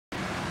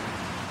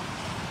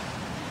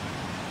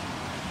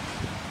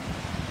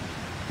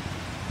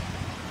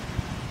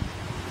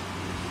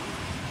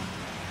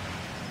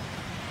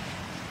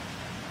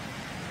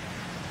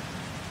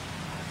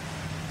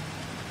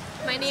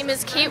My name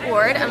is Kate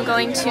Ward. I'm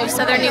going to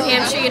Southern New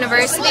Hampshire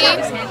University.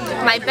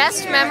 My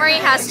best memory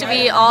has to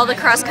be all the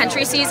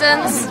cross-country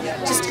seasons,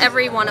 just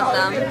every one of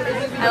them.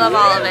 I love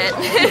all of it.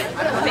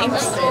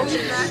 Thanks.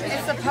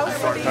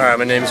 Alright,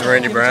 my name is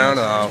Randy Brown.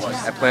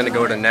 I plan to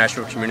go to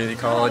Nashville Community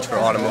College for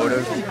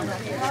automotive.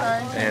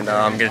 And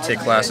I'm going to take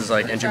classes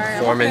like engine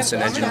performance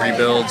and engine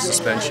rebuild,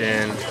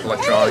 suspension,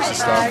 electronics and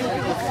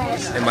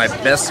stuff. And my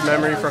best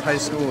memory for high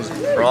school is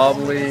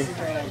probably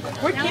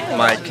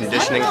my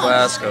conditioning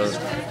class, because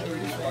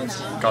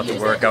got to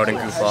work out and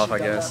goof off, I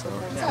guess. So,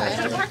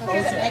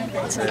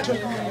 that's it.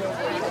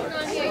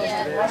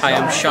 Hi,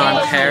 I'm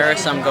Sean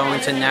Paris. I'm going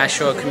to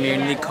Nashville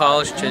Community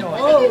College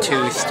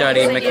to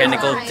study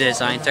mechanical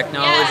design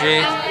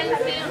technology.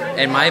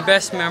 And my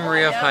best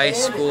memory of high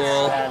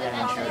school,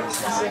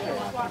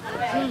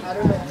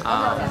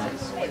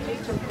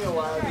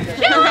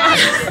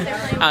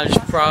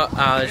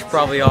 was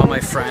probably all my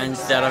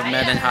friends that I've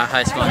met in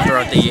high school and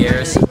throughout the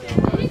years.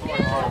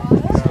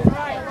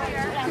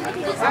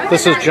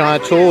 This is John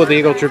Toole with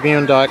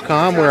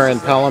EagleTribune.com. We're in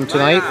Pelham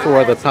tonight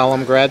for the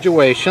Pelham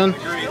graduation.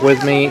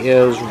 With me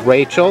is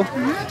Rachel.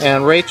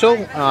 And Rachel,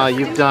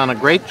 you've done a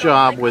great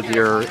job with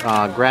your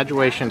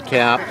graduation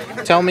cap.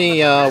 Tell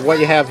me what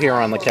you have here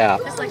on the cap.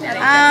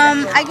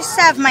 I just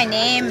have my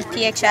name,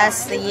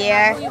 PHS, the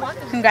year,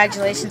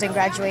 congratulations and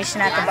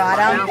graduation at the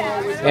bottom.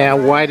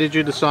 And why did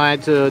you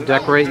decide to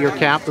decorate your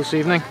cap this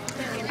evening?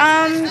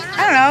 I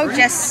don't know,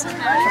 just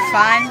for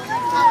fun.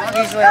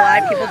 Usually a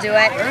lot of people do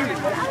it.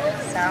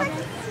 So.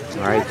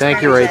 All right,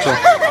 thank you, Rachel.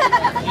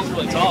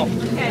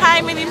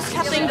 Hi, my name is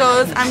Kathleen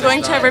Goes. I'm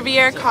going to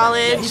Riviera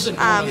College in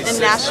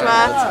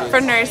Nashua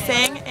for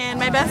nursing, and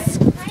my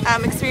best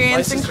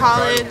experience in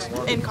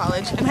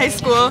high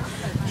school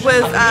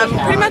was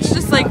pretty much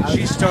just like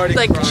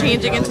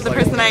changing into the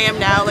person I am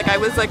now. Like I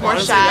was like more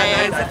shy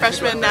as a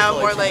freshman, now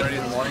more like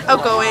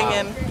outgoing,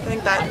 and I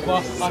think that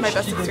was my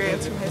best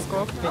experience from high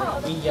school.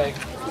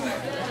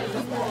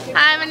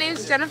 Hi, my name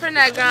is Jennifer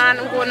Negron.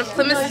 I'm going to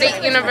Plymouth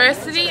State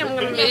University. I'm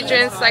going to major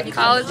in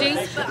psychology.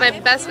 My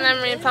best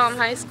memory in Pelham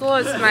High School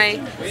is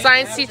my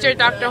science teacher,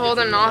 Dr.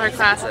 Holden, and all her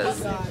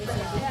classes.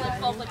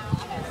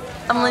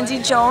 I'm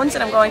Lindsay Jones,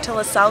 and I'm going to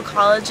LaSalle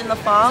College in the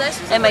fall.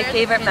 And my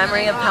favorite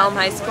memory of Pelham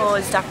High School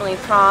is definitely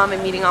prom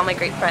and meeting all my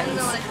great friends.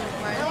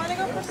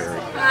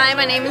 Hi,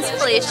 my name is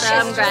Felicia.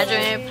 I'm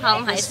graduating from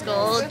Pelham High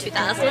School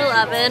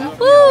 2011.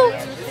 Woo!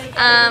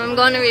 I'm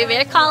going to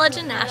Riviera College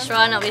in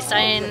Nashua, and I'll be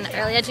studying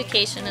early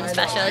education and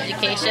special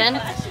education.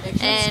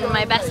 And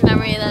my best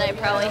memory that I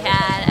probably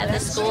had at the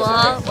school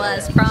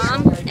was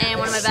prom, and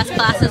one of my best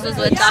classes was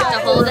with Dr.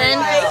 Holden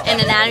in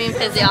anatomy and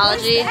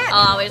physiology.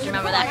 I'll always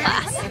remember that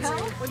class.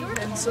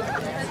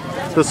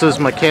 This is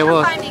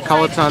Michaela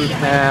Culleton,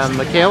 and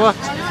Michaela,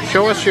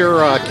 show us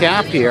your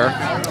cap here.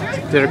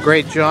 Did a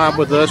great job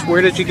with this.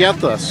 Where did you get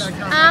this?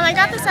 I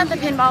got this at the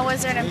Pinball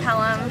Wizard in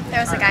Pelham. There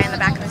was a guy in the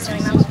back who was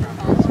doing them.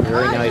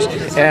 Very nice.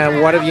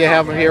 And what do you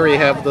have here? You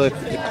have the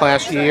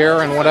class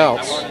year, and what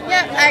else?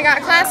 Yep, I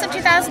got class of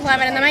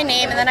 2011 and then my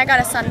name, and then I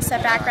got a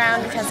sunset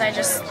background because I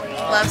just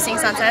love seeing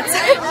sunsets.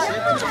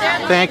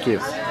 Thank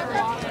you.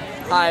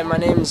 Hi, my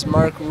name is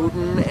Mark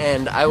Wooten,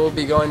 and I will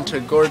be going to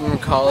Gordon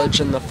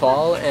College in the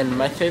fall, and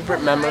my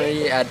favorite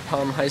memory at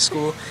Pelham High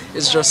School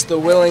is just the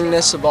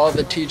willingness of all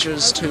the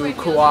teachers to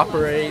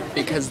cooperate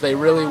because they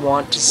really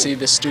want to see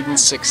the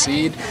students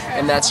succeed,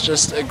 and that's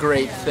just a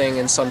great thing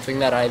and something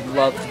that I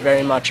love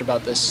very much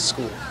about this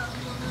school.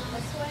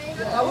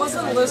 I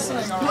wasn't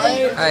listening,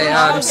 alright? Hi,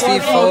 I'm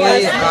Steve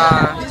Foley.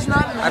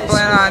 I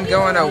plan on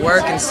going to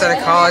work instead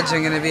of college.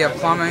 I'm going to be a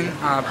plumbing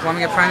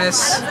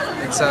apprentice.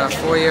 It's a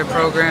 4-year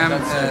program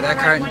at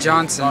Eckhart &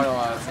 Johnson.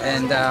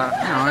 And you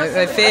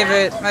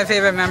know, my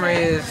favorite memory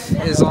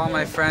is all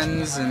my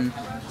friends and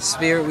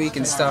Spirit Week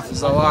and stuff.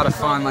 It's a lot of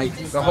fun. Like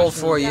the whole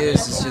 4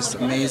 years is just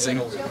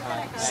amazing.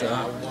 So.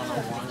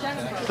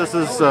 This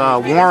is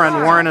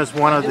Warren. Warren is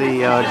one of the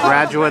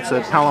graduates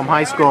at Pelham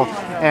High School.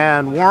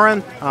 And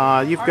Warren,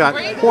 you've got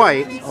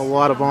quite a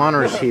lot of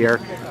honors here.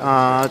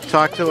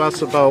 Talk to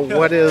us about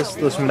what is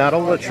this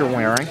medal that you're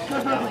wearing.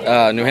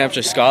 New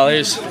Hampshire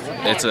Scholars.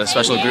 It's a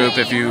special group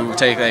if you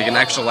take like an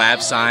extra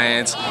lab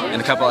science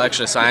and a couple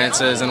extra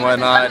sciences and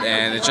whatnot,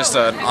 and it's just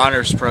an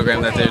honors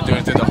program that they're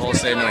doing through the whole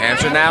state of New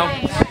Hampshire now.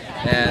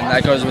 And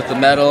that goes with the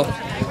medal,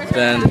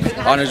 then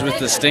honors with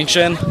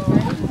distinction.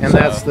 And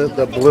that's the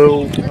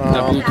blue...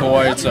 the blue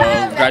cord, so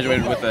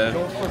graduated with a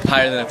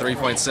higher than a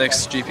 3.6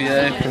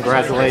 GPA.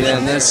 Congratulations.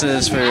 And this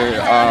is for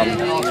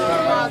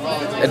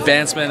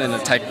advancement in the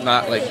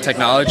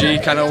technology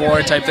kind of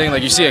award type thing.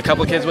 Like you see a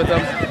couple kids with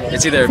them.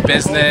 It's either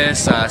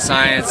business,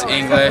 science,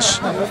 English.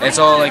 It's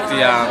all like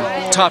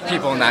the top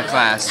people in that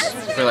class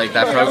for like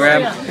that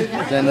program.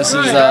 Then this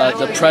is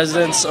the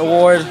President's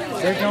Award,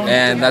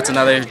 and that's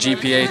another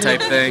GPA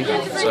type thing.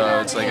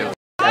 So it's like a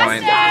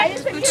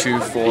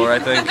 0.24, I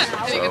think,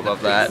 so I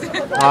love that.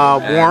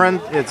 Warren,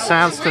 it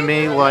sounds to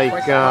me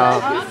like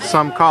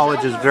some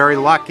college is very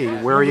lucky.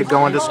 Where are you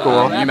going to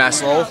school?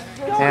 UMass Lowell.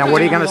 And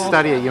what are you going to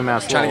study at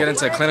UMass? Trying to get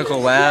into clinical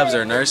labs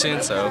or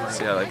nursing, so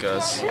see how that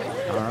goes.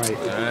 All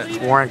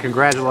right. Warren,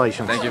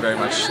 congratulations. Thank you very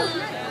much.